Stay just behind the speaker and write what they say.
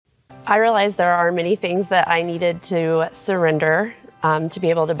I realized there are many things that I needed to surrender to be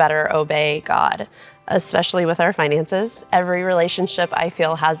able to better obey God, especially with our finances. Every relationship I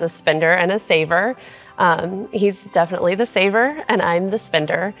feel has a spender and a saver. He's definitely the saver and I'm the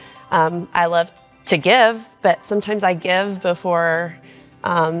spender. I love to give, but sometimes I give before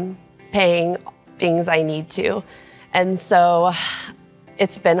paying things I need to. And so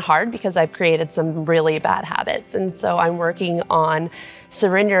it's been hard because I've created some really bad habits. And so I'm working on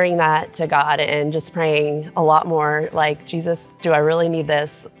surrendering that to God and just praying a lot more like, Jesus, do I really need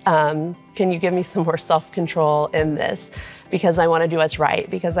this? Can you give me some more self-control in this? Because I want to do what's right,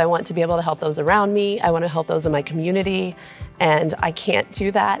 because I want to be able to help those around me. I want to help those in my community. And I can't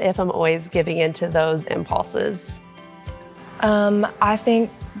do that if I'm always giving into those impulses. I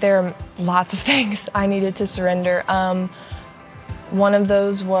think there are lots of things I needed to surrender. One of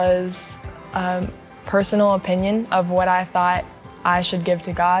those was personal opinion of what I thought I should give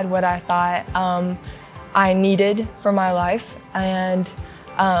to God, what I thought I needed for my life, and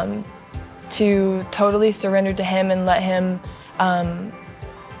to totally surrender to Him and let Him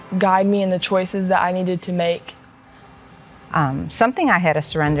guide me in the choices that I needed to make. Something I had to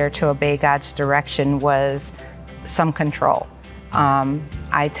surrender to obey God's direction was some control.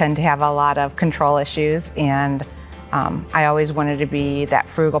 I tend to have a lot of control issues, and I always wanted to be that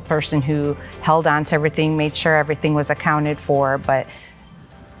frugal person who held on to everything, made sure everything was accounted for, but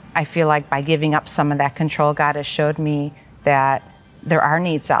I feel like by giving up some of that control, God has showed me that there are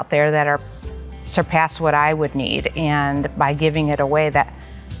needs out there that are surpass what I would need, and by giving it away, that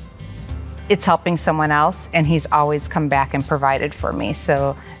it's helping someone else, and He's always come back and provided for me.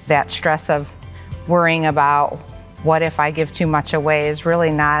 So that stress of worrying about what if I give too much away is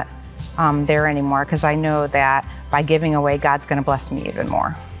really not there anymore, because I know that by giving away, God's going to bless me even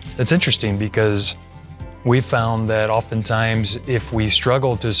more. It's interesting because we found that oftentimes if we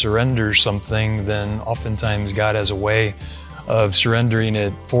struggle to surrender something, then oftentimes God has a way of surrendering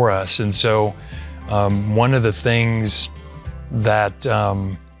it for us. And so one of the things that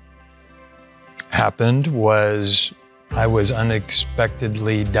happened was I was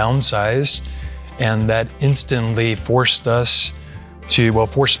unexpectedly downsized, and that instantly forced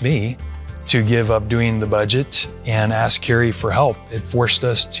me to give up doing the budget and ask Carrie for help. It forced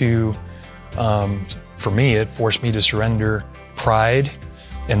us to, it forced me to surrender pride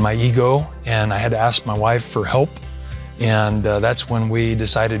and my ego, and I had to ask my wife for help. And that's when we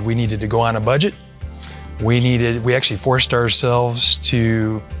decided we needed to go on a budget. We actually forced ourselves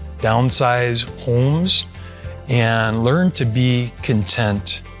to downsize homes and learn to be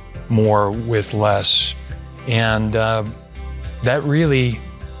content more with less. And that really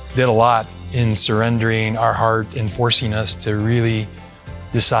did a lot in surrendering our heart and forcing us to really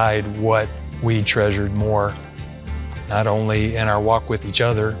decide what we treasured more, not only in our walk with each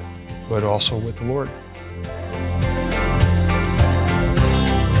other, but also with the Lord.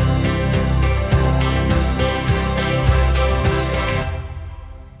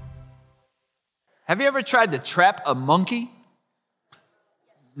 Have you ever tried to trap a monkey?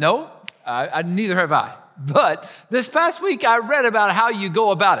 No? Neither have I. But this past week, I read about how you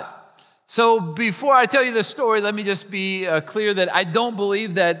go about it. So before I tell you the story, let me just be clear that I don't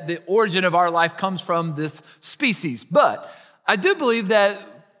believe that the origin of our life comes from this species. But I do believe that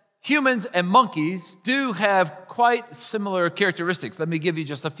humans and monkeys do have quite similar characteristics. Let me give you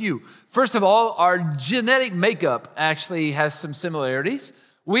just a few. First of all, our genetic makeup actually has some similarities.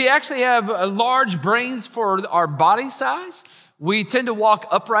 We actually have large brains for our body size. We tend to walk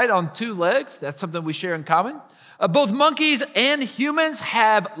upright on two legs. That's something we share in common. Both monkeys and humans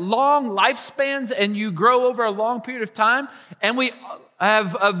have long lifespans, and you grow over a long period of time. And we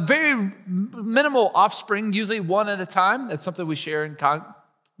have a very minimal offspring, usually one at a time. That's something we share in common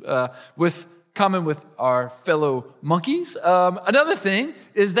with our fellow monkeys. Another thing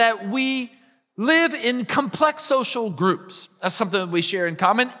is that we live in complex social groups. That's something that we share in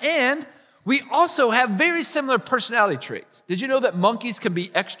common. And we also have very similar personality traits. Did you know that monkeys can be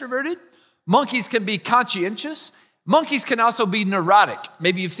extroverted? Monkeys can be conscientious. Monkeys can also be neurotic.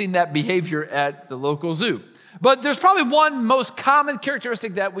 Maybe you've seen that behavior at the local zoo. But there's probably one most common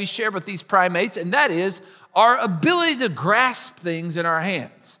characteristic that we share with these primates, and that is our ability to grasp things in our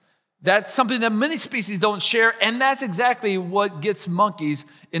hands. That's something that many species don't share, and that's exactly what gets monkeys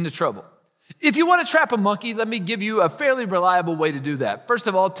into trouble. If you want to trap a monkey, let me give you a fairly reliable way to do that. First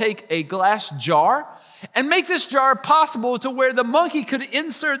of all, take a glass jar and make this jar possible to where the monkey could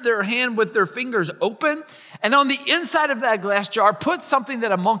insert their hand with their fingers open. And on the inside of that glass jar, put something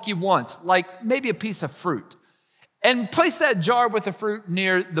that a monkey wants, like maybe a piece of fruit. and place that jar with the fruit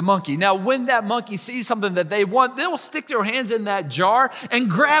near the monkey. Now, when that monkey sees something that they want, they'll stick their hands in that jar and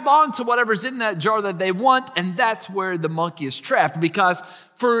grab onto whatever's in that jar that they want, and that's where the monkey is trapped, because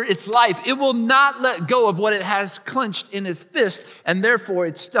for its life, it will not let go of what it has clenched in its fist, and therefore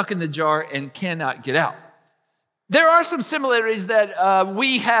it's stuck in the jar and cannot get out. There are some similarities that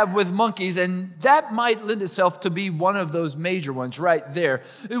we have with monkeys, and that might lend itself to be one of those major ones right there.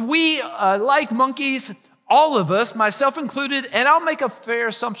 We, like monkeys, all of us, myself included, and I'll make a fair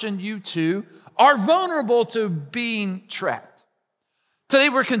assumption you too, are vulnerable to being trapped. Today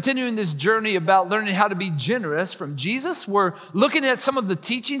we're continuing this journey about learning how to be generous from Jesus. We're looking at some of the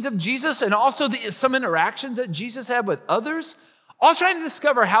teachings of Jesus and also some interactions that Jesus had with others, all trying to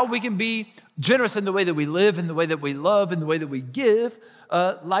discover how we can be generous in the way that we live, in the way that we love, in the way that we give,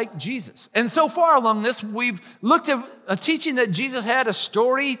 like Jesus. And so far along this, we've looked at a teaching that Jesus had, a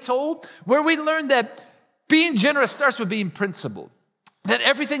story told, where we learned that being generous starts with being principled, that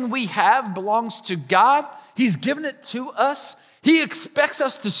everything we have belongs to God. He's given it to us. He expects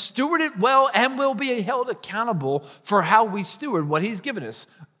us to steward it well and will be held accountable for how we steward what He's given us: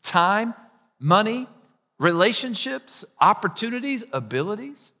 time, money, relationships, opportunities,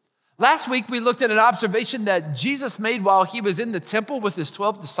 abilities. Last week, we looked at an observation that Jesus made while He was in the temple with His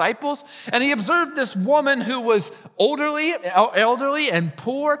 12 disciples, and He observed this woman who was elderly and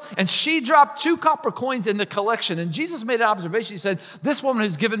poor, and she dropped 2 copper coins in the collection. And Jesus made an observation. He said, this woman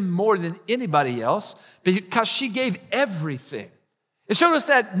has given more than anybody else because she gave everything. It showed us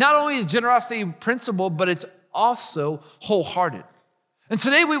that not only is generosity principled, but it's also wholehearted. And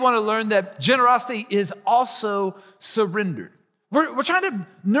today we want to learn that generosity is also surrendered. We're trying to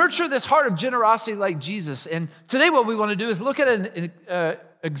nurture this heart of generosity like Jesus. And today what we want to do is look at an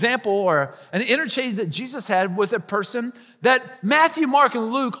example or an interchange that Jesus had with a person that Matthew, Mark,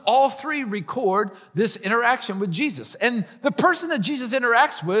 and Luke, all 3 record this interaction with Jesus. And the person that Jesus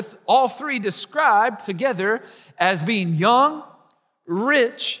interacts with, all 3 described together as being young,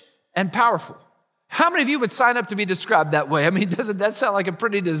 rich, and powerful. How many of you would sign up to be described that way? I mean, doesn't that sound like a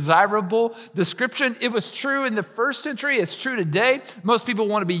pretty desirable description? It was true in the first century. It's true today. Most people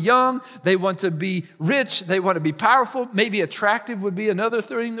want to be young. They want to be rich. They want to be powerful. Maybe attractive would be another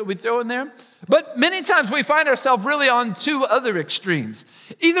thing that we throw in there. But many times we find ourselves really on 2 other extremes.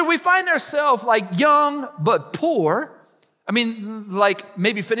 Either we find ourselves like young but poor. I mean, like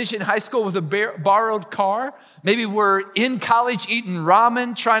maybe finishing high school with a borrowed car. Maybe we're in college eating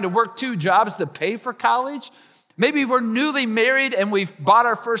ramen, trying to work 2 jobs to pay for college. Maybe we're newly married and we've bought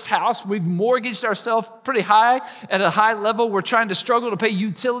our first house. We've mortgaged ourselves pretty high at a high level. We're trying to struggle to pay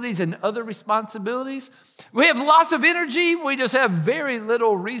utilities and other responsibilities. We have lots of energy. We just have very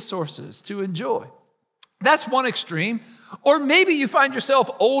little resources to enjoy. That's one extreme. Or maybe you find yourself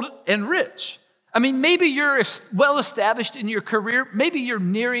old and rich. I mean, maybe you're well established in your career. Maybe you're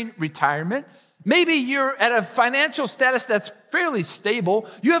nearing retirement. Maybe you're at a financial status that's fairly stable.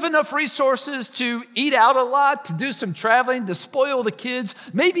 You have enough resources to eat out a lot, to do some traveling, to spoil the kids,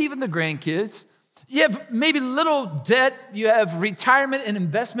 maybe even the grandkids. You have maybe little debt. You have retirement and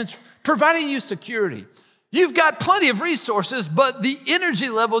investments providing you security. You've got plenty of resources, but the energy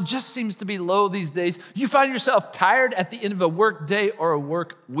level just seems to be low these days. You find yourself tired at the end of a work day or a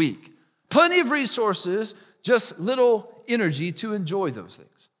work week. Plenty of resources, just little energy to enjoy those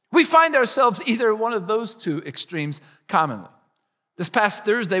things. We find ourselves either one of those 2 extremes commonly. This past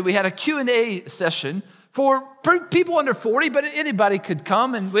Thursday, we had a Q&A session for people under 40, but anybody could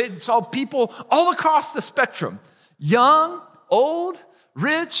come, and we saw people all across the spectrum. Young, old,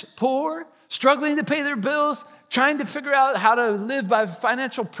 rich, poor, struggling to pay their bills, trying to figure out how to live by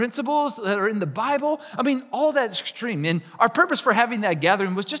financial principles that are in the Bible. I mean, all that extreme. And our purpose for having that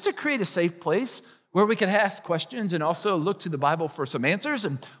gathering was just to create a safe place where we could ask questions and also look to the Bible for some answers.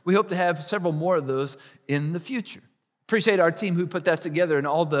 And we hope to have several more of those in the future. Appreciate our team who put that together and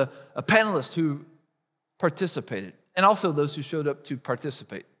all the panelists who participated, and also those who showed up to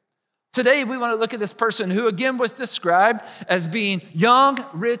participate. Today, we want to look at this person who, again, was described as being young,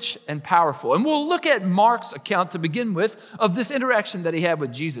 rich, and powerful. And we'll look at Mark's account to begin with of this interaction that he had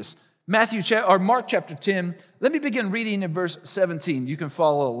with Jesus. Mark chapter 10, let me begin reading in verse 17. You can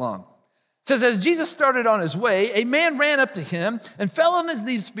follow along. It says, as Jesus started on his way, a man ran up to him and fell on his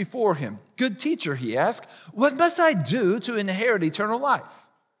knees before him. Good teacher, he asked, what must I do to inherit eternal life?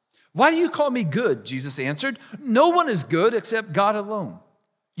 Why do you call me good? Jesus answered, no one is good except God alone.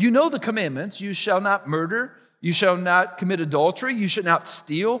 You know the commandments, you shall not murder, you shall not commit adultery, you shall not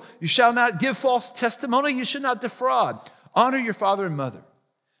steal, you shall not give false testimony, you shall not defraud. Honor your father and mother.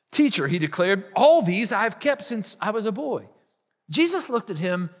 Teacher, he declared, all these I have kept since I was a boy. Jesus looked at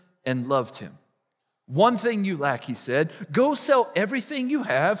him and loved him. One thing you lack, he said. Go sell everything you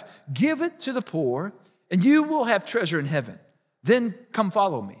have, give it to the poor, and you will have treasure in heaven. Then come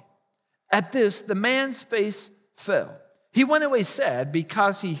follow me. At this, the man's face fell. He went away sad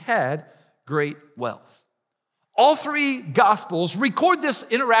because he had great wealth. All three Gospels record this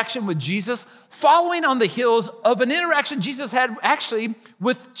interaction with Jesus following on the heels of an interaction Jesus had actually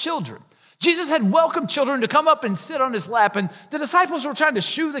with children. Jesus had welcomed children to come up and sit on his lap, and the disciples were trying to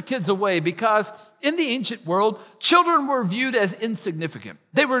shoo the kids away because in the ancient world, children were viewed as insignificant.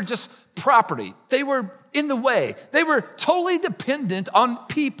 They were just property. They were in the way. They were totally dependent on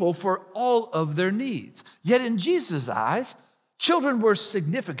people for all of their needs. Yet in Jesus' eyes, children were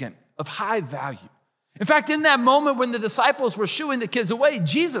significant, of high value. In fact, in that moment when the disciples were shooing the kids away,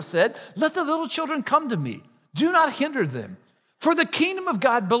 Jesus said, "Let the little children come to me. Do not hinder them. For the kingdom of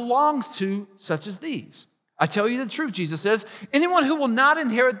God belongs to such as these." I tell you the truth, Jesus says, anyone who will not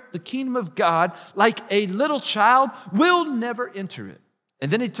inherit the kingdom of God like a little child will never enter it.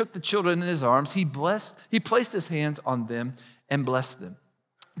 And then he took the children in his arms. He placed his hands on them and blessed them.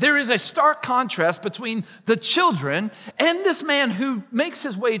 There is a stark contrast between the children and this man who makes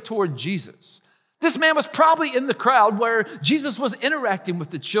his way toward Jesus. This man was probably in the crowd where Jesus was interacting with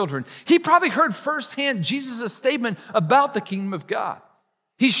the children. He probably heard firsthand Jesus' statement about the kingdom of God.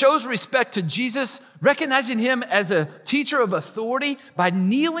 He shows respect to Jesus, recognizing him as a teacher of authority by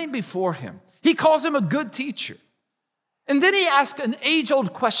kneeling before him. He calls him a good teacher. And then he asks an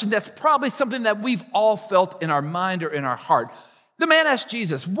age-old question that's probably something that we've all felt in our mind or in our heart. The man asked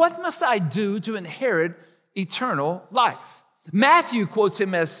Jesus, "What must I do to inherit eternal life?" Matthew quotes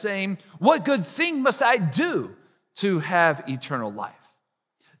him as saying, "What good thing must I do to have eternal life?"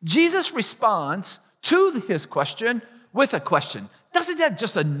 Jesus responds to his question with a question. Doesn't that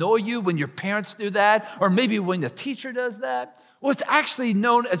just annoy you when your parents do that? Or maybe when the teacher does that? Well, it's actually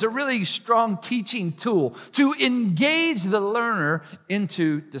known as a really strong teaching tool to engage the learner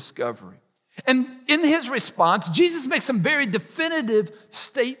into discovery. And in his response, Jesus makes some very definitive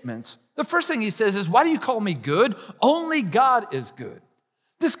statements. The first thing he says is, "Why do you call me good? Only God is good."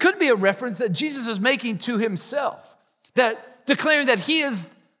 This could be a reference that Jesus is making to himself, that declaring that he is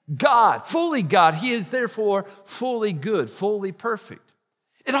God, fully God. He is therefore fully good, fully perfect.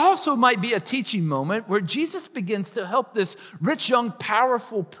 It also might be a teaching moment where Jesus begins to help this rich, young,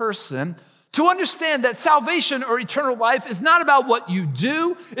 powerful person to understand that salvation or eternal life is not about what you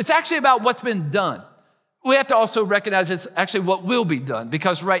do. It's actually about what's been done. We have to also recognize it's actually what will be done,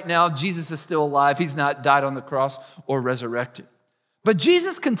 because right now Jesus is still alive. He's not died on the cross or resurrected. But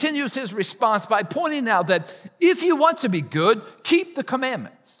Jesus continues his response by pointing out that if you want to be good, keep the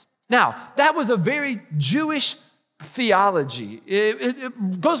commandments. Now, that was a very Jewish theology.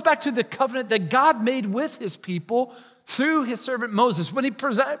 It goes back to the covenant that God made with his people through his servant Moses when he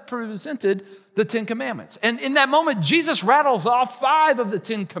presented the Ten Commandments. And in that moment, Jesus rattles off 5 of the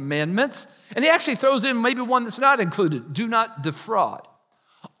 10 Commandments, and he actually throws in maybe one that's not included: do not defraud.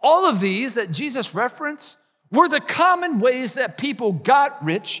 All of these that Jesus referenced were the common ways that people got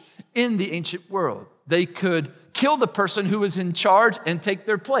rich in the ancient world. They could kill the person who was in charge and take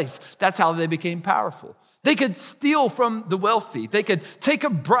their place. That's how they became powerful. They could steal from the wealthy. They could take a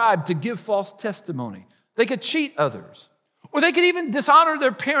bribe to give false testimony. They could cheat others. Or they could even dishonor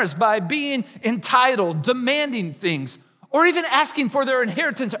their parents by being entitled, demanding things, or even asking for their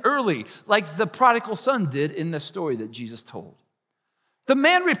inheritance early, like the prodigal son did in the story that Jesus told. The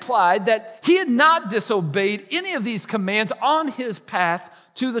man replied that he had not disobeyed any of these commands on his path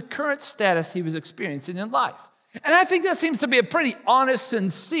to the current status he was experiencing in life. And I think that seems to be a pretty honest,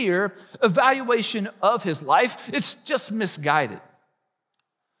 sincere evaluation of his life. It's just misguided.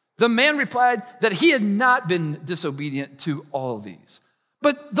 The man replied that he had not been disobedient to all of these.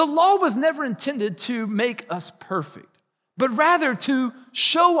 But the law was never intended to make us perfect, but rather to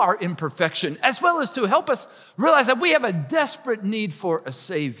show our imperfection, as well as to help us realize that we have a desperate need for a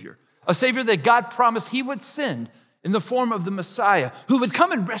Savior that God promised he would send in the form of the Messiah, who would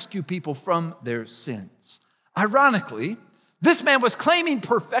come and rescue people from their sins. Ironically, this man was claiming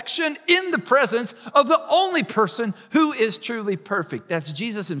perfection in the presence of the only person who is truly perfect. That's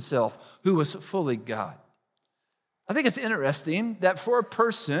Jesus himself, who was fully God. I think it's interesting that for a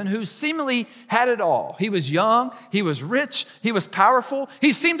person who seemingly had it all, he was young, he was rich, he was powerful,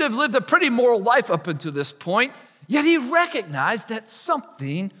 he seemed to have lived a pretty moral life up until this point, yet he recognized that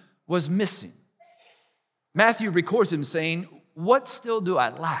something was missing. Matthew records him saying, "What still do I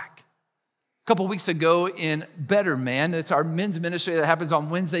lack?" A couple weeks ago in Better Man, it's our men's ministry that happens on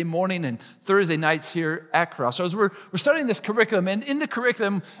Wednesday morning and Thursday nights here at Crossroads. We're studying this curriculum, and in the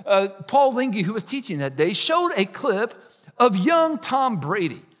curriculum, Paul Linge, who was teaching that day, showed a clip of young Tom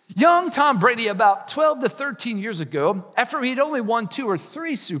Brady. Young Tom Brady, about 12 to 13 years ago, after he'd only won 2 or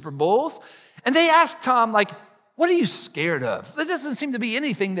 3 Super Bowls, and they asked Tom, like, what are you scared of? There doesn't seem to be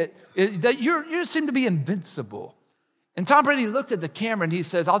anything that you seem to be invincible. And Tom Brady looked at the camera and he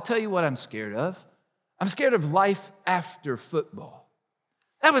says, I'll tell you what I'm scared of. I'm scared of life after football.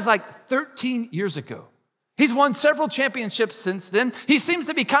 That was like 13 years ago. He's won several championships since then. He seems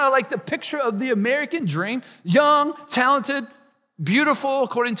to be kind of like the picture of the American dream, young, talented, beautiful,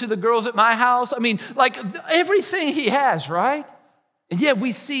 according to the girls at my house. I mean, like everything he has, right? And yet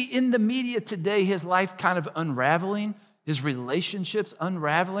we see in the media today his life kind of unraveling, his relationships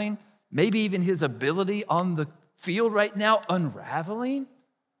unraveling, maybe even his ability on the field right now unraveling.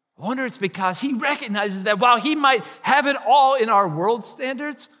 I wonder it's because he recognizes that while he might have it all in our world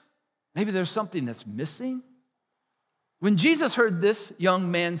standards, maybe there's something that's missing. When Jesus heard this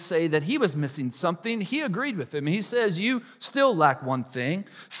young man say that he was missing something, he agreed with him. He says, you still lack one thing.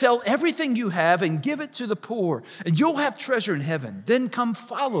 Sell everything you have and give it to the poor, and you'll have treasure in heaven. Then come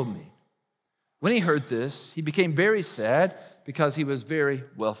follow me. When he heard this, he became very sad because he was very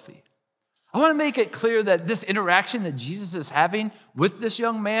wealthy. I want to make it clear that this interaction that Jesus is having with this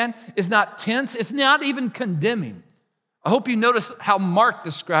young man is not tense. It's not even condemning. I hope you notice how Mark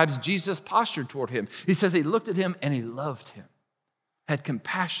describes Jesus' posture toward him. He says he looked at him and he loved him, had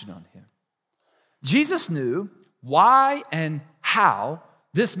compassion on him. Jesus knew why and how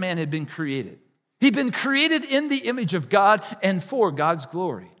this man had been created. He'd been created in the image of God and for God's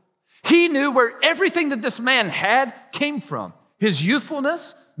glory. He knew where everything that this man had came from. His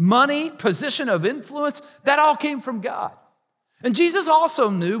youthfulness, money, position of influence, that all came from God. And Jesus also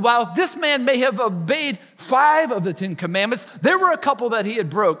knew while this man may have obeyed 5 of the 10 commandments, there were a couple that he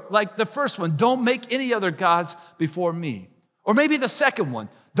had broke, like the first one, don't make any other gods before me. Or maybe the second one,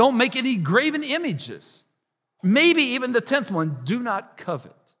 don't make any graven images. Maybe even the 10th one, do not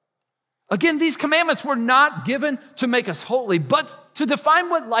covet. Again, these commandments were not given to make us holy, but to define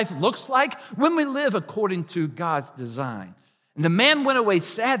what life looks like when we live according to God's design. And the man went away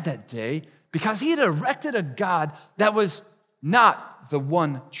sad that day because he had erected a God that was not the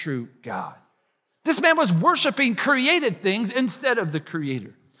one true God. This man was worshiping created things instead of the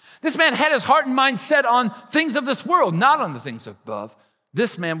Creator. This man had his heart and mind set on things of this world, not on the things above.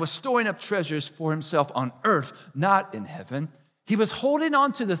 This man was storing up treasures for himself on earth, not in heaven. He was holding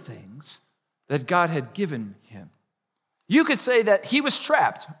on to the things that God had given him. You could say that he was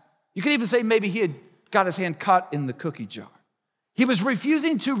trapped. You could even say maybe he had got his hand caught in the cookie jar. He was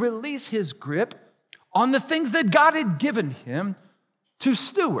refusing to release his grip on the things that God had given him to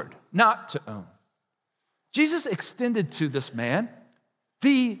steward, not to own. Jesus extended to this man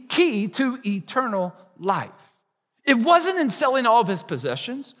the key to eternal life. It wasn't in selling all of his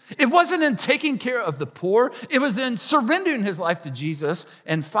possessions. It wasn't in taking care of the poor. It was in surrendering his life to Jesus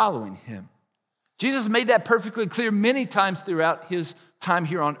and following him. Jesus made that perfectly clear many times throughout his time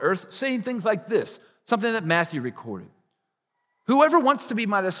here on earth, saying things like this, something that Matthew recorded. Whoever wants to be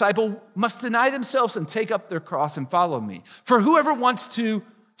my disciple must deny themselves and take up their cross and follow me. For whoever wants to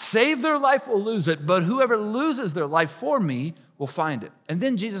save their life will lose it, but whoever loses their life for me will find it. And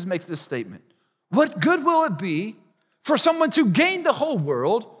then Jesus makes this statement. What good will it be for someone to gain the whole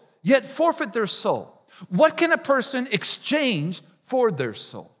world, yet forfeit their soul? What can a person exchange for their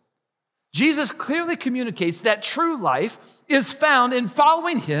soul? Jesus clearly communicates that true life is found in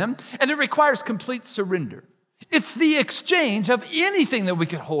following him, and it requires complete surrender. It's the exchange of anything that we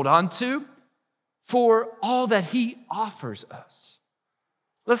could hold on to for all that he offers us.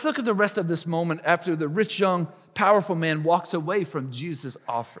 Let's look at the rest of this moment after the rich, young, powerful man walks away from Jesus'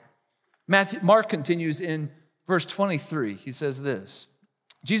 offer. Mark continues in verse 23. He says this,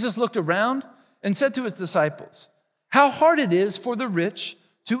 Jesus looked around and said to his disciples, how hard it is for the rich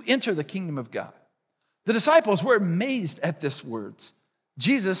to enter the kingdom of God. The disciples were amazed at these words.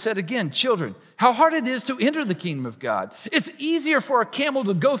 Jesus said again, children, how hard it is to enter the kingdom of God. It's easier for a camel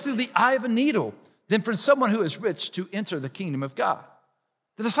to go through the eye of a needle than for someone who is rich to enter the kingdom of God.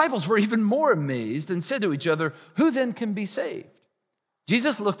 The disciples were even more amazed and said to each other, who then can be saved?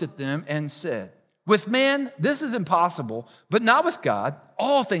 Jesus looked at them and said, with man, this is impossible, but not with God.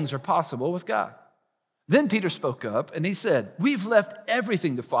 All things are possible with God. Then Peter spoke up and he said, we've left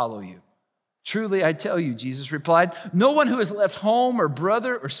everything to follow you. Truly, I tell you, Jesus replied, no one who has left home or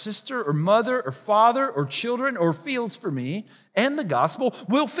brother or sister or mother or father or children or fields for me and the gospel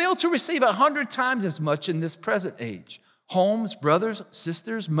will fail to receive 100 times as much in this present age. Homes, brothers,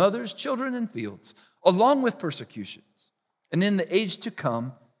 sisters, mothers, children, and fields, along with persecutions. And in the age to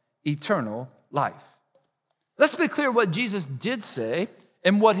come, eternal life. Let's be clear what Jesus did say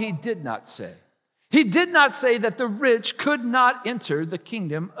and what he did not say. He did not say that the rich could not enter the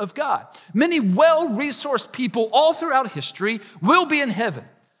kingdom of God. Many well-resourced people all throughout history will be in heaven,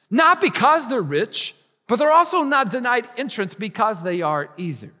 not because they're rich, but they're also not denied entrance because they are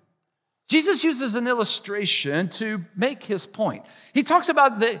either. Jesus uses an illustration to make his point. He talks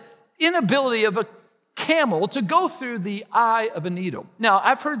about the inability of a camel to go through the eye of a needle. Now,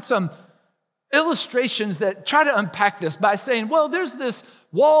 I've heard some illustrations that try to unpack this by saying, well, there's this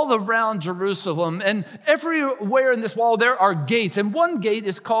wall around Jerusalem, and everywhere in this wall there are gates, and one gate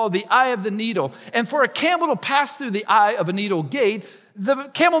is called the eye of the needle. And for a camel to pass through the eye of a needle gate, the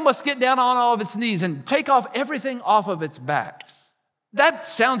camel must get down on all of its knees and take off everything off of its back. That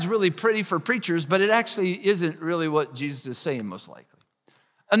sounds really pretty for preachers, but it actually isn't really what Jesus is saying, most likely.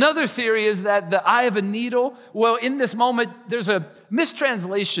 Another theory is that the eye of a needle, well, in this moment, there's a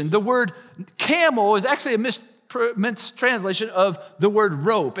mistranslation. The word camel is actually a mistranslation of the word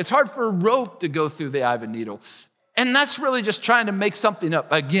rope. It's hard for a rope to go through the eye of a needle. And that's really just trying to make something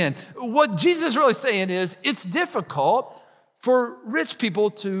up. Again, what Jesus is really saying is it's difficult for rich people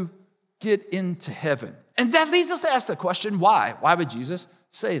to get into heaven. And that leads us to ask the question, why? Why would Jesus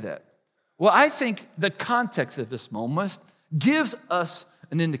say that? Well, I think the context of this moment gives us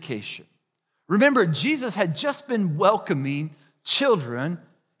an indication. Remember, Jesus had just been welcoming children.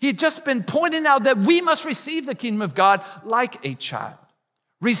 He had just been pointing out that we must receive the kingdom of God like a child.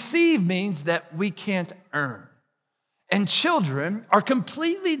 Receive means that we can't earn. And children are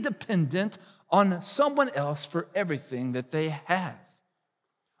completely dependent on someone else for everything that they have.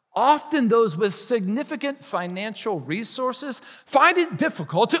 Often those with significant financial resources find it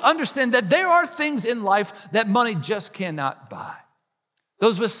difficult to understand that there are things in life that money just cannot buy.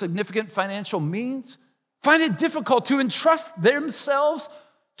 Those with significant financial means find it difficult to entrust themselves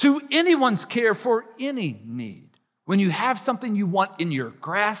to anyone's care for any need. When you have something you want in your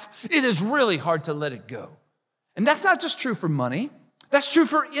grasp, it is really hard to let it go. And that's not just true for money. That's true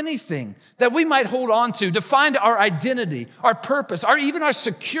for anything that we might hold on to find our identity, our purpose, or even our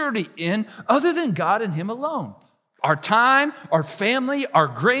security in other than God and Him alone. Our time, our family, our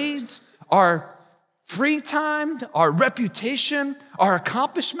grades, our free time, our reputation, our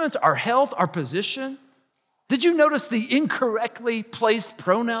accomplishments, our health, our position. Did you notice the incorrectly placed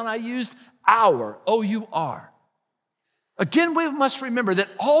pronoun I used? Our, O-U-R. Again, we must remember that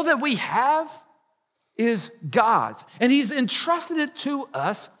all that we have is God's, and He's entrusted it to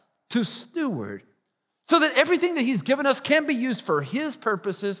us to steward so that everything that He's given us can be used for His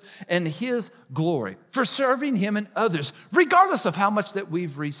purposes and His glory, for serving Him and others, regardless of how much that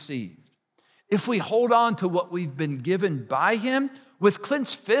we've received. If we hold on to what we've been given by Him with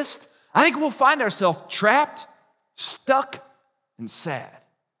clenched fist, I think we'll find ourselves trapped, stuck, and sad.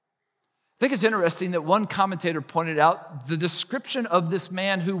 I think it's interesting that one commentator pointed out the description of this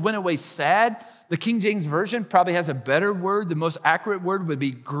man who went away sad. The King James Version probably has a better word. The most accurate word would be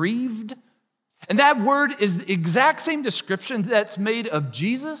grieved. And that word is the exact same description that's made of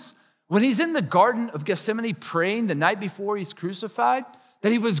Jesus when He's in the Garden of Gethsemane praying the night before He's crucified,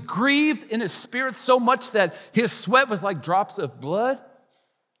 that He was grieved in His spirit so much that His sweat was like drops of blood.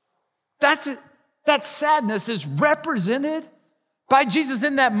 That sadness is represented by Jesus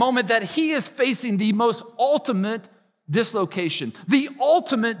in that moment, that He is facing the most ultimate dislocation, the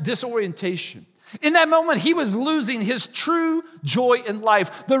ultimate disorientation. In that moment, He was losing His true joy in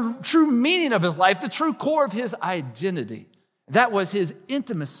life, the true meaning of His life, the true core of His identity. That was His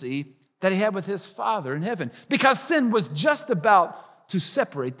intimacy that He had with His Father in heaven, because sin was just about to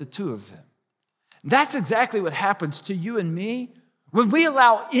separate the two of them. That's exactly what happens to you and me when we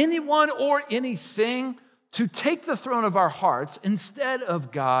allow anyone or anything to take the throne of our hearts instead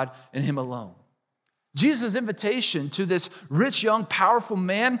of God and Him alone. Jesus' invitation to this rich, young, powerful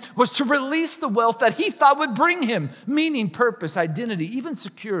man was to release the wealth that he thought would bring him meaning, purpose, identity, even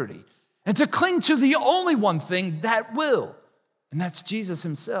security, and to cling to the only one thing that will, and that's Jesus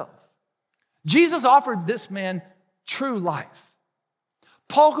Himself. Jesus offered this man true life.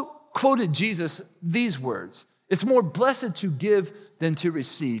 Paul quoted Jesus these words: "It's more blessed to give than to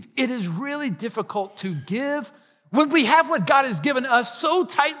receive." It is really difficult to give when we have what God has given us so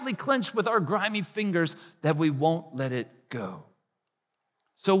tightly clenched with our grimy fingers that we won't let it go.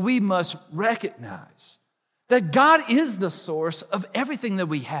 So we must recognize that God is the source of everything that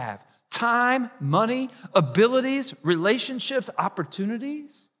we have: time, money, abilities, relationships,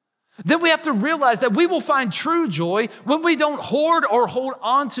 opportunities. Then we have to realize that we will find true joy when we don't hoard or hold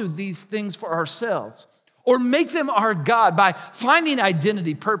on to these things for ourselves, or make them our God by finding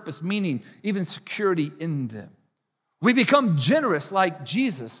identity, purpose, meaning, even security in them. We become generous like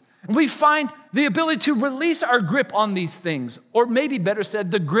Jesus. And we find the ability to release our grip on these things, or maybe better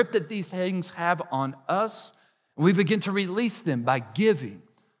said, the grip that these things have on us. And we begin to release them by giving,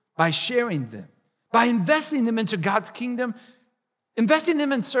 by sharing them, by investing them into God's kingdom, investing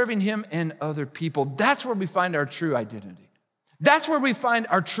them in serving Him and other people. That's where we find our true identity. That's where we find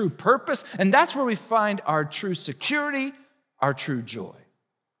our true purpose, and that's where we find our true security, our true joy.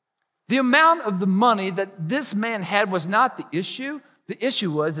 The amount of the money that this man had was not the issue. The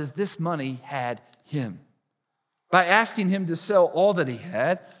issue was this money had him. By asking him to sell all that he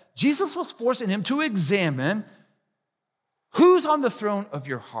had, Jesus was forcing him to examine who's on the throne of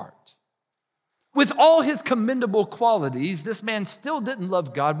your heart. With all his commendable qualities, this man still didn't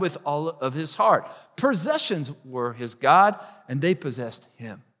love God with all of his heart. Possessions were his God, and they possessed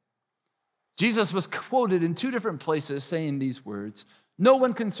him. Jesus was quoted in 2 different places saying these words, "No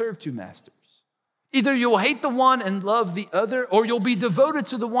one can serve 2 masters. Either you'll hate the one and love the other, or you'll be devoted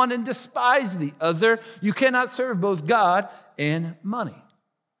to the one and despise the other. You cannot serve both God and money."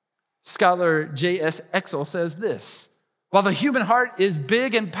 Scholar J.S. Exel says this, "While the human heart is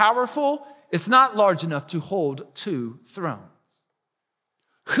big and powerful, it's not large enough to hold 2 thrones."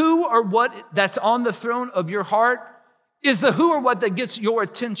 Who or what that's on the throne of your heart is the who or what that gets your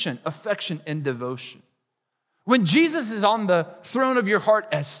attention, affection, and devotion. When Jesus is on the throne of your heart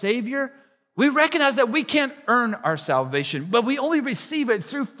as Savior, we recognize that we can't earn our salvation, but we only receive it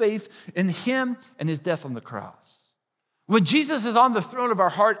through faith in Him and His death on the cross. When Jesus is on the throne of our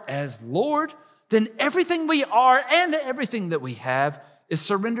heart as Lord, then everything we are and everything that we have is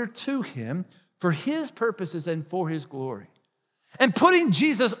surrendered to Him for His purposes and for His glory. And putting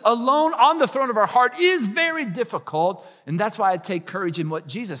Jesus alone on the throne of our heart is very difficult, and that's why I take courage in what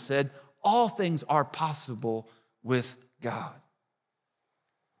Jesus said, all things are possible with God.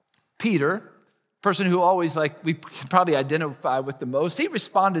 Peter, person who always we can probably identify with the most, he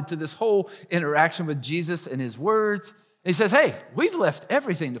responded to this whole interaction with Jesus in his words. And he says, "Hey, we've left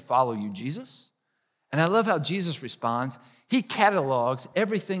everything to follow you, Jesus." And I love how Jesus responds. He catalogs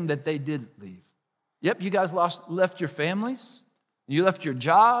everything that they did leave. Yep, you guys left your families, you left your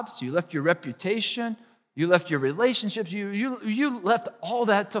jobs, you left your reputation, you left your relationships, you left all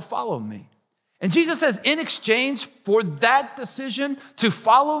that to follow me. And Jesus says, in exchange for that decision to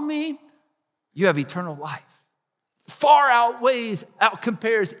follow me, you have eternal life. Far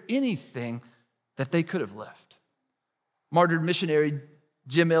outcompares anything that they could have left. Martyred missionary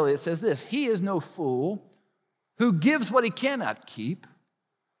Jim Elliot says this, "He is no fool who gives what he cannot keep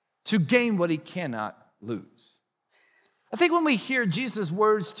to gain what he cannot lose." I think when we hear Jesus'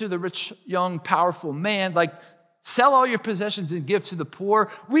 words to the rich, young, powerful man, like sell all your possessions and give to the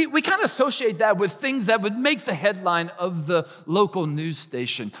poor, we kind of associate that with things that would make the headline of the local news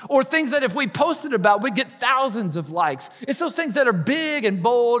station, or things that if we posted about, we'd get thousands of likes. It's those things that are big and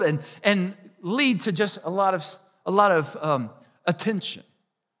bold and lead to just a lot of attention.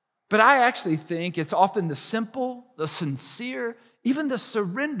 But I actually think it's often the simple, the sincere, even the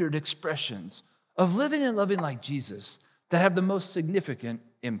surrendered expressions of living and loving like Jesus that have the most significant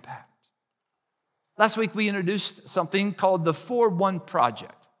impact. Last week, we introduced something called the 4-1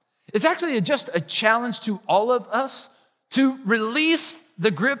 Project. It's actually just a challenge to all of us to release the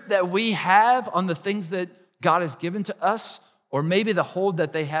grip that we have on the things that God has given to us, or maybe the hold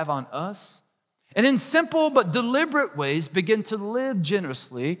that they have on us, and in simple but deliberate ways begin to live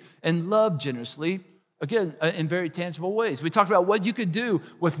generously and love generously, again, in very tangible ways. We talked about what you could do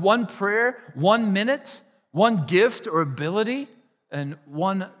with 1 prayer, 1 minute, 1 gift or ability, and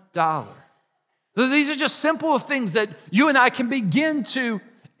 $1. These are just simple things that you and I can begin to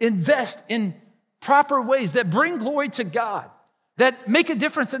invest in proper ways that bring glory to God, that make a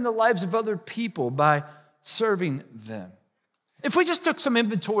difference in the lives of other people by serving them. If we just took some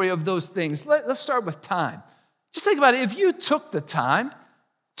inventory of those things, let's start with time. Just think about it. If you took the time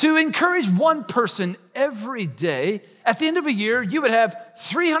to encourage 1 person every day, at the end of a year, you would have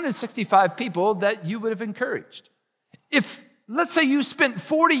 365 people that you would have encouraged. If, let's say you spent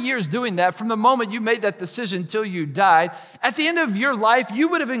 40 years doing that from the moment you made that decision until you died, at the end of your life, you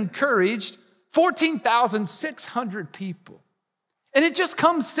would have encouraged 14,600 people. And it just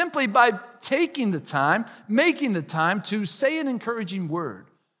comes simply by taking the time, making the time to say an encouraging word,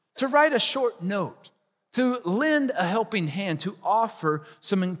 to write a short note, to lend a helping hand, to offer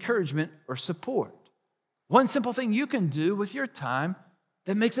some encouragement or support. One simple thing you can do with your time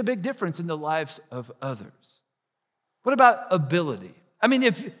that makes a big difference in the lives of others. What about ability? I mean,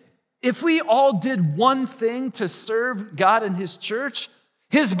 if we all did one thing to serve God and His church,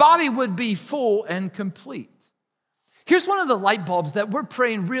 His body would be full and complete. Here's one of the light bulbs that we're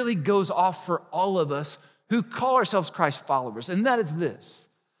praying really goes off for all of us who call ourselves Christ followers, and that is this,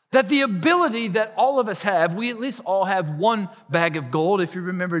 that the ability that all of us have, we at least all have one bag of gold. If you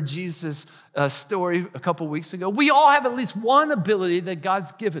remember Jesus' story a couple weeks ago, we all have at least one ability that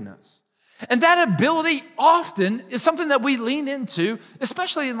God's given us. And that ability often is something that we lean into,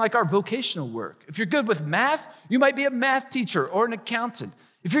 especially in like our vocational work. If you're good with math, you might be a math teacher or an accountant.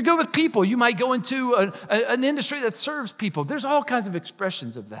 If you're good with people, you might go into an industry that serves people. There's all kinds of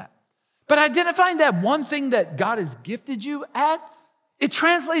expressions of that. But identifying that one thing that God has gifted you at, it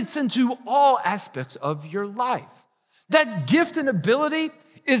translates into all aspects of your life. That gift and ability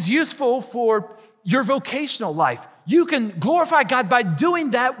is useful for your vocational life. You can glorify God by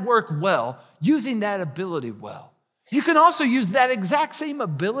doing that work well, using that ability well. You can also use that exact same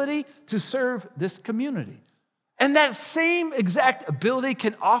ability to serve this community. And that same exact ability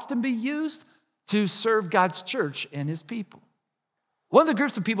can often be used to serve God's church and his people. One of the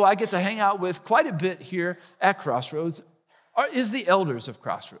groups of people I get to hang out with quite a bit here at Crossroads is the elders of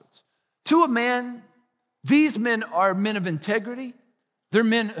Crossroads. To a man, these men are men of integrity. They're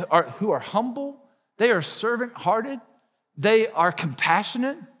men who are humble. They are servant-hearted. They are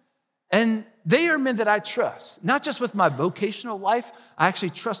compassionate. And they are men that I trust, not just with my vocational life. I actually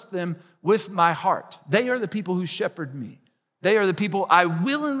trust them with my heart. They are the people who shepherd me. They are the people I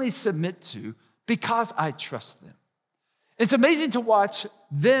willingly submit to because I trust them. It's amazing to watch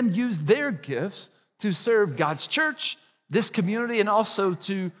them use their gifts to serve God's church, this community, and also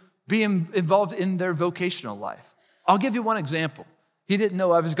to be involved in their vocational life. I'll give you one example. He didn't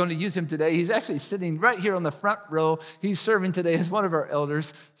know I was going to use him today. He's actually sitting right here on the front row. He's serving today as one of our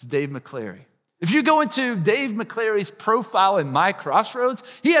elders. It's Dave McClary. If you go into Dave McClary's profile in My Crossroads,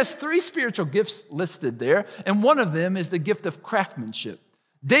 he has 3 spiritual gifts listed there, and one of them is the gift of craftsmanship.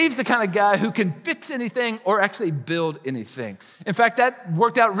 Dave's the kind of guy who can fix anything or actually build anything. In fact, that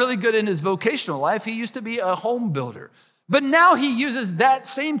worked out really good in his vocational life. He used to be a home builder. But now he uses that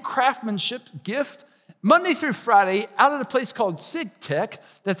same craftsmanship gift Monday through Friday out at a place called SigTech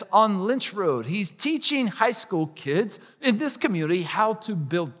that's on Lynch Road. He's teaching high school kids in this community how to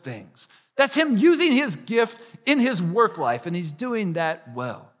build things. That's him using his gift in his work life, and he's doing that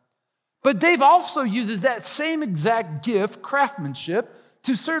well. But Dave also uses that same exact gift, craftsmanship,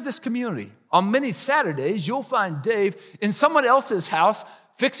 to serve this community. On many Saturdays, you'll find Dave in someone else's house,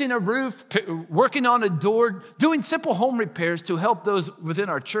 fixing a roof, working on a door, doing simple home repairs to help those within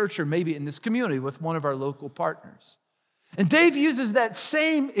our church or maybe in this community with one of our local partners. And Dave uses that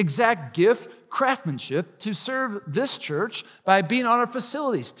same exact gift, craftsmanship, to serve this church by being on our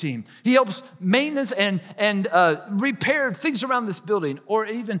facilities team. He helps maintenance and repair things around this building or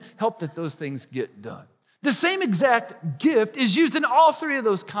even help that those things get done. The same exact gift is used in all 3 of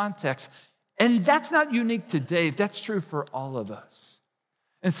those contexts. And that's not unique to Dave. That's true for all of us.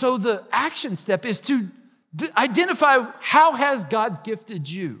 And so the action step is to identify how has God gifted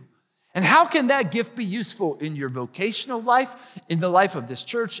you? And how can that gift be useful in your vocational life, in the life of this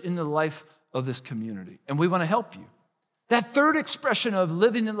church, in the life of this community? And we want to help you. That third expression of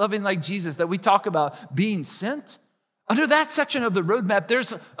living and loving like Jesus that we talk about, being sent, under that section of the roadmap,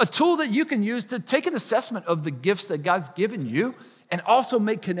 there's a tool that you can use to take an assessment of the gifts that God's given you and also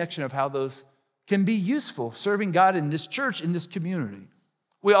make connection of how those can be useful serving God in this church, in this community.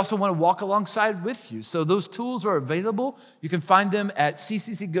 We also want to walk alongside with you. So those tools are available. You can find them at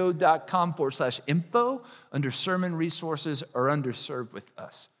cccgo.com/info under sermon resources or under serve with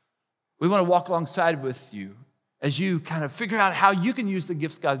us. We want to walk alongside with you as you kind of figure out how you can use the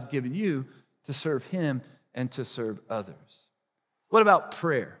gifts God's given you to serve him and to serve others. What about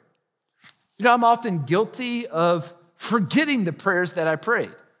prayer? You know, I'm often guilty of forgetting the prayers that I prayed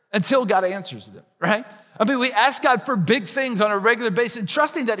until God answers them, right? I mean, we ask God for big things on a regular basis,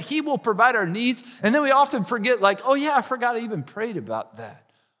 trusting that he will provide our needs. And then we often forget, like, oh yeah, I forgot I even prayed about that.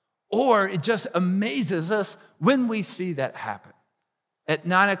 Or it just amazes us when we see that happen. At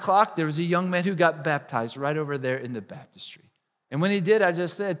 9 o'clock, there was a young man who got baptized right over there in the baptistry. And when he did, I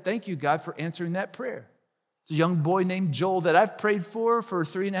just said, thank you, God, for answering that prayer. It's a young boy named Joel that I've prayed for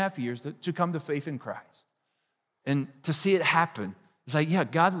 3.5 years to come to faith in Christ. And to see it happen, it's like, yeah,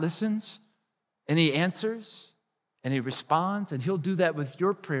 God listens and he answers and he responds, and he'll do that with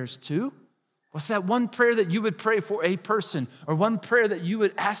your prayers too. What's that one prayer that you would pray for a person, or one prayer that you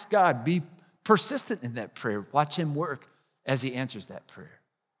would ask God? Be persistent in that prayer. Watch him work as he answers that prayer.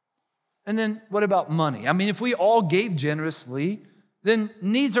 And then what about money? I mean, if we all gave generously, then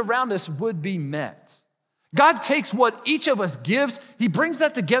needs around us would be met. God takes what each of us gives, he brings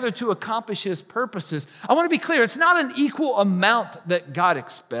that together to accomplish his purposes. I want to be clear, it's not an equal amount that God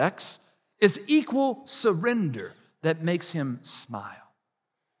expects. It's equal surrender that makes him smile.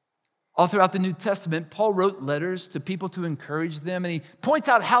 All throughout the New Testament, Paul wrote letters to people to encourage them, and he points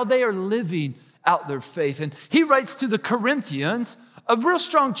out how they are living out their faith. And he writes to the Corinthians a real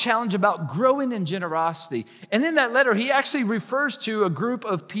strong challenge about growing in generosity. And in that letter, he actually refers to a group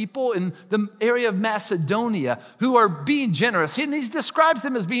of people in the area of Macedonia who are being generous. And he describes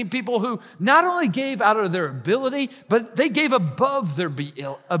them as being people who not only gave out of their ability, but they gave above their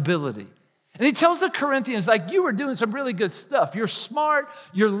ability. And he tells the Corinthians, like, you were doing some really good stuff. You're smart,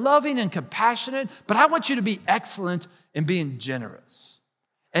 you're loving and compassionate, but I want you to be excellent in being generous.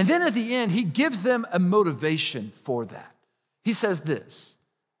 And then at the end, he gives them a motivation for that. He says this,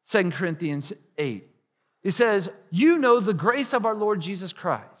 2 Corinthians 8. He says, you know the grace of our Lord Jesus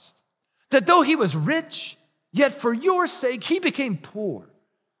Christ, that though he was rich, yet for your sake he became poor,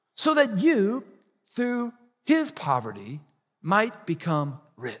 so that you, through his poverty, might become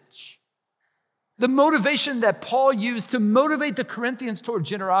rich. The motivation that Paul used to motivate the Corinthians toward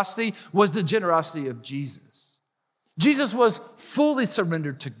generosity was the generosity of Jesus. Jesus was fully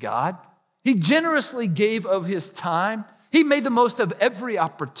surrendered to God. He generously gave of his time. He made the most of every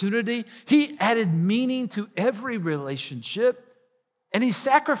opportunity. He added meaning to every relationship. And he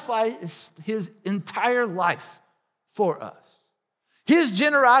sacrificed his entire life for us. His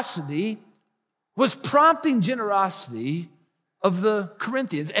generosity was prompting generosity of the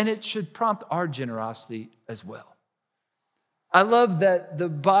Corinthians, and it should prompt our generosity as well. I love that the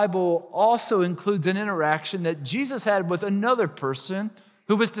Bible also includes an interaction that Jesus had with another person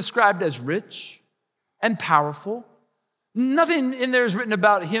who was described as rich and powerful. Nothing in there is written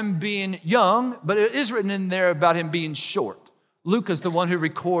about him being young, but it is written in there about him being short. Luke is the one who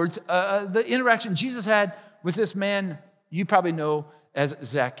records the interaction Jesus had with this man you probably know as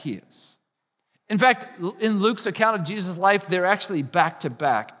Zacchaeus. In fact, in Luke's account of Jesus' life, they're actually back to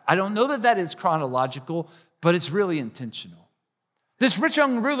back. I don't know that is chronological, but it's really intentional. This rich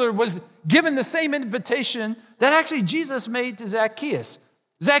young ruler was given the same invitation that actually Jesus made to Zacchaeus.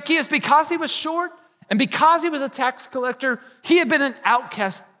 Zacchaeus, because he was short and because he was a tax collector, he had been an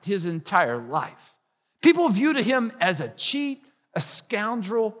outcast his entire life. People viewed him as a cheat, a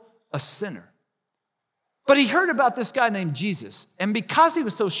scoundrel, a sinner. But he heard about this guy named Jesus. And because he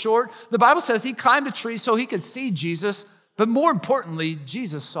was so short, the Bible says he climbed a tree so he could see Jesus. But more importantly,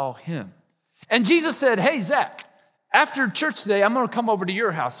 Jesus saw him. And Jesus said, hey, Zach, after church today, I'm going to come over to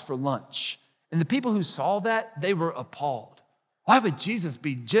your house for lunch. And the people who saw that, they were appalled. Why would Jesus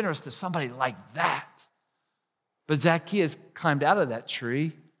be generous to somebody like that? But Zacchaeus climbed out of that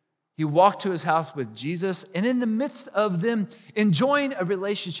tree. He walked to his house with Jesus. And in the midst of them enjoying a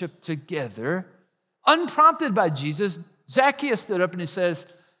relationship together, unprompted by Jesus, Zacchaeus stood up and he says,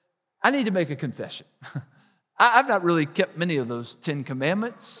 I need to make a confession. I've not really kept many of those 10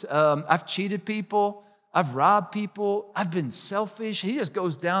 commandments. I've cheated people. I've robbed people. I've been selfish. He just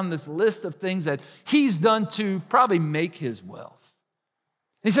goes down this list of things that he's done to probably make his wealth.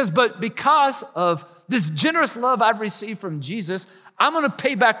 He says, but because of this generous love I've received from Jesus, I'm going to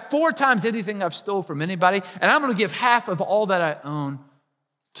pay back 4 times anything I've stole from anybody, and I'm going to give half of all that I own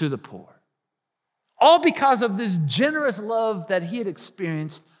to the poor. All because of this generous love that he had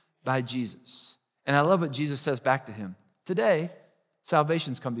experienced by Jesus. And I love what Jesus says back to him. Today,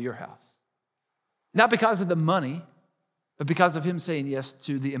 salvation's come to your house. Not because of the money, but because of him saying yes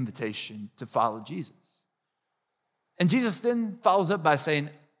to the invitation to follow Jesus. And Jesus then follows up by saying,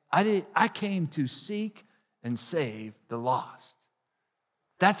 I came to seek and save the lost.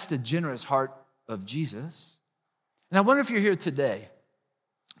 That's the generous heart of Jesus. And I wonder if you're here today.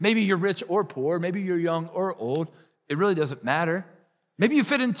 Maybe you're rich or poor. Maybe you're young or old. It really doesn't matter. Maybe you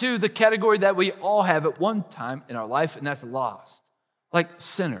fit into the category that we all have at one time in our life, and that's lost. Like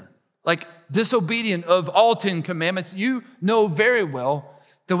sinner, like disobedient of all 10 commandments. You know very well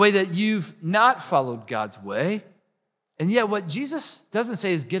the way that you've not followed God's way. And yet what Jesus doesn't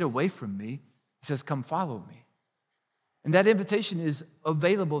say is get away from me. He says, come follow me. And that invitation is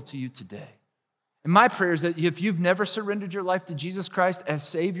available to you today. And my prayer is that if you've never surrendered your life to Jesus Christ as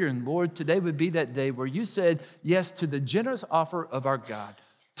Savior and Lord, today would be that day where you said yes to the generous offer of our God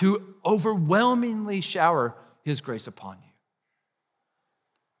to overwhelmingly shower his grace upon you.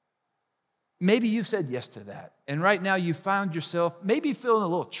 Maybe you've said yes to that. And right now you found yourself maybe feeling a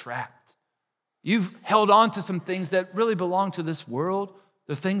little trapped. You've held on to some things that really belong to this world,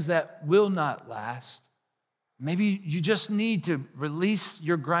 the things that will not last. Maybe you just need to release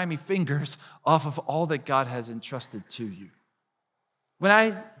your grimy fingers off of all that God has entrusted to you. When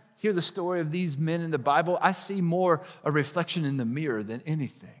I hear the story of these men in the Bible, I see more a reflection in the mirror than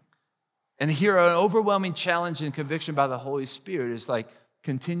anything. And here an overwhelming challenge and conviction by the Holy Spirit is like,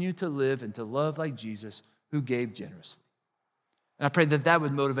 continue to live and to love like Jesus who gave generously. And I pray that that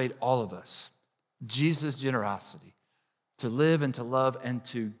would motivate all of us. Jesus' generosity, to live and to love and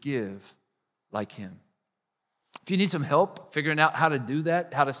to give like him. If you need some help figuring out how to do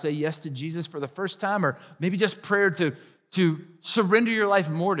that, how to say yes to Jesus for the first time, or maybe just prayer to surrender your life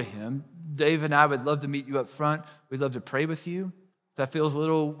more to him, Dave and I would love to meet you up front. We'd love to pray with you. If that feels a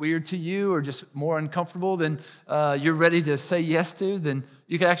little weird to you or just more uncomfortable than you're ready to say yes to, then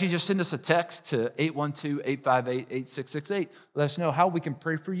you can actually just send us a text to 812-858-8668. Let us know how we can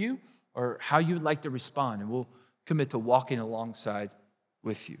pray for you or how you would like to respond, and we'll commit to walking alongside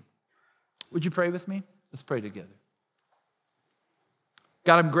with you. Would you pray with me? Let's pray together.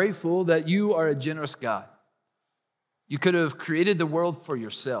 God, I'm grateful that you are a generous God. You could have created the world for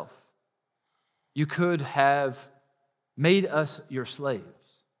yourself. You could have made us your slaves.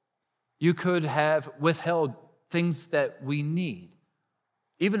 You could have withheld things that we need,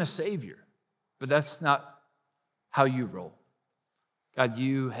 even a Savior, but that's not how you roll. God,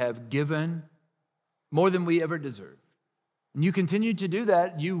 you have given more than we ever deserve. And you continue to do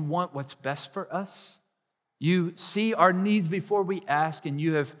that. You want what's best for us. You see our needs before we ask, and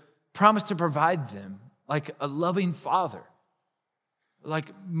you have promised to provide them like a loving Father.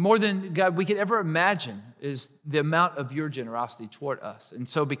 Like more than, God, we could ever imagine is the amount of your generosity toward us. And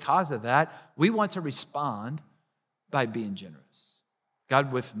so because of that, we want to respond by being generous.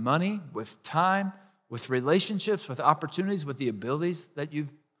 God, with money, with time, with relationships, with opportunities, with the abilities that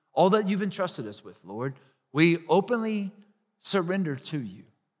all that you've entrusted us with, Lord, we openly surrender to you.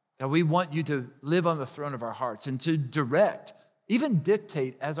 God, we want you to live on the throne of our hearts and to direct, even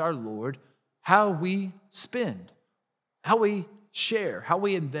dictate as our Lord, how we spend, how we share, how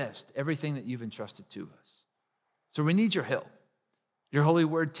we invest everything that you've entrusted to us. So we need your help. Your holy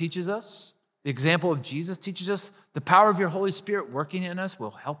word teaches us. The example of Jesus teaches us. The power of your Holy Spirit working in us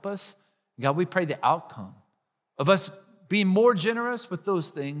will help us. God, we pray the outcome of us being more generous with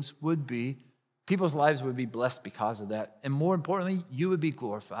those things would be, people's lives would be blessed because of that. And more importantly, you would be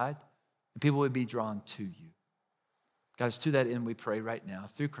glorified and people would be drawn to you. God, it's to that end we pray right now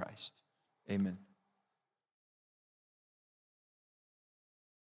through Christ. Amen.